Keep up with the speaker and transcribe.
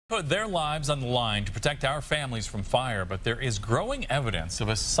Put their lives on the line to protect our families from fire, but there is growing evidence of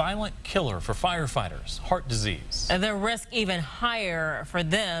a silent killer for firefighters: heart disease. And the risk even higher for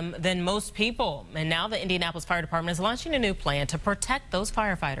them than most people. And now the Indianapolis Fire Department is launching a new plan to protect those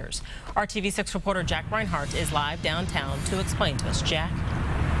firefighters. Our TV6 reporter Jack Reinhardt is live downtown to explain to us. Jack.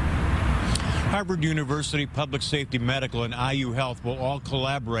 Harvard University Public Safety Medical and IU Health will all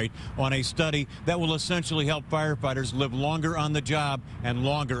collaborate on a study that will essentially help firefighters live longer on the job and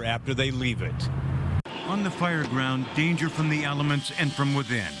longer after they leave it. On the fire ground, danger from the elements and from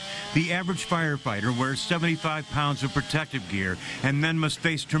within. The average firefighter wears 75 pounds of protective gear and then must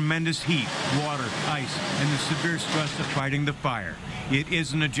face tremendous heat, water, ice, and the severe stress of fighting the fire. It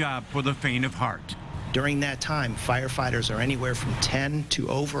isn't a job for the faint of heart. During that time, firefighters are anywhere from 10 to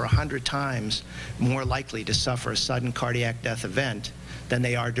over 100 times more likely to suffer a sudden cardiac death event than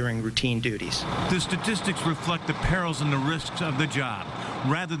they are during routine duties. The statistics reflect the perils and the risks of the job.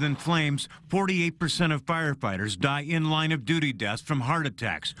 Rather than flames, 48% of firefighters die in line of duty deaths from heart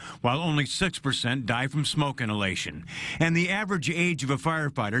attacks, while only 6% die from smoke inhalation. And the average age of a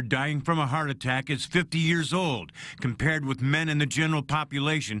firefighter dying from a heart attack is 50 years old, compared with men in the general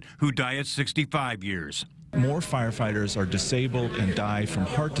population who die at 65 years. More firefighters are disabled and die from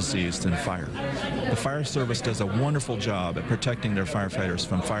heart disease than fire. The fire service does a wonderful job at protecting their firefighters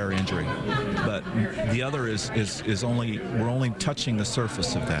from fire injury, but the other we're only touching the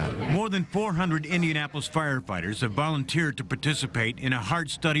surface of that. More than 400 Indianapolis firefighters have volunteered to participate in a heart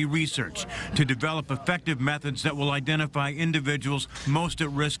study research to develop effective methods that will identify individuals most at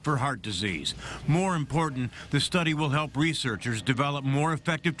risk for heart disease. More important, the study will help researchers develop more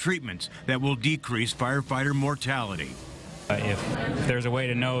effective treatments that will decrease firefighter mortality. If there's a way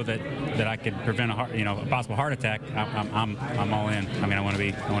to know that I could prevent a possible heart attack, I'm all in. I mean, I want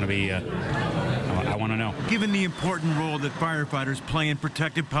to know. Given the important role that firefighters play in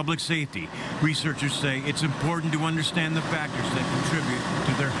protective public safety, researchers say it's important to understand the factors that contribute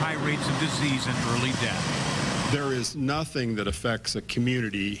to their high rates of disease and early death. There is nothing that affects a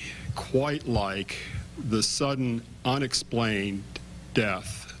community quite like the sudden, unexplained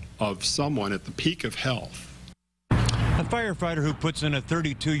death of someone at the peak of health. A firefighter who puts in a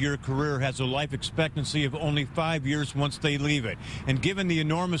 32-year career has a life expectancy of only 5 years once they leave it. And given the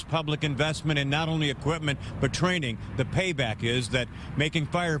enormous public investment in not only equipment but training, the payback is that making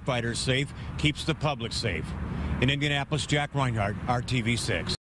firefighters safe keeps the public safe. In Indianapolis, Jack Reinhardt, RTV6.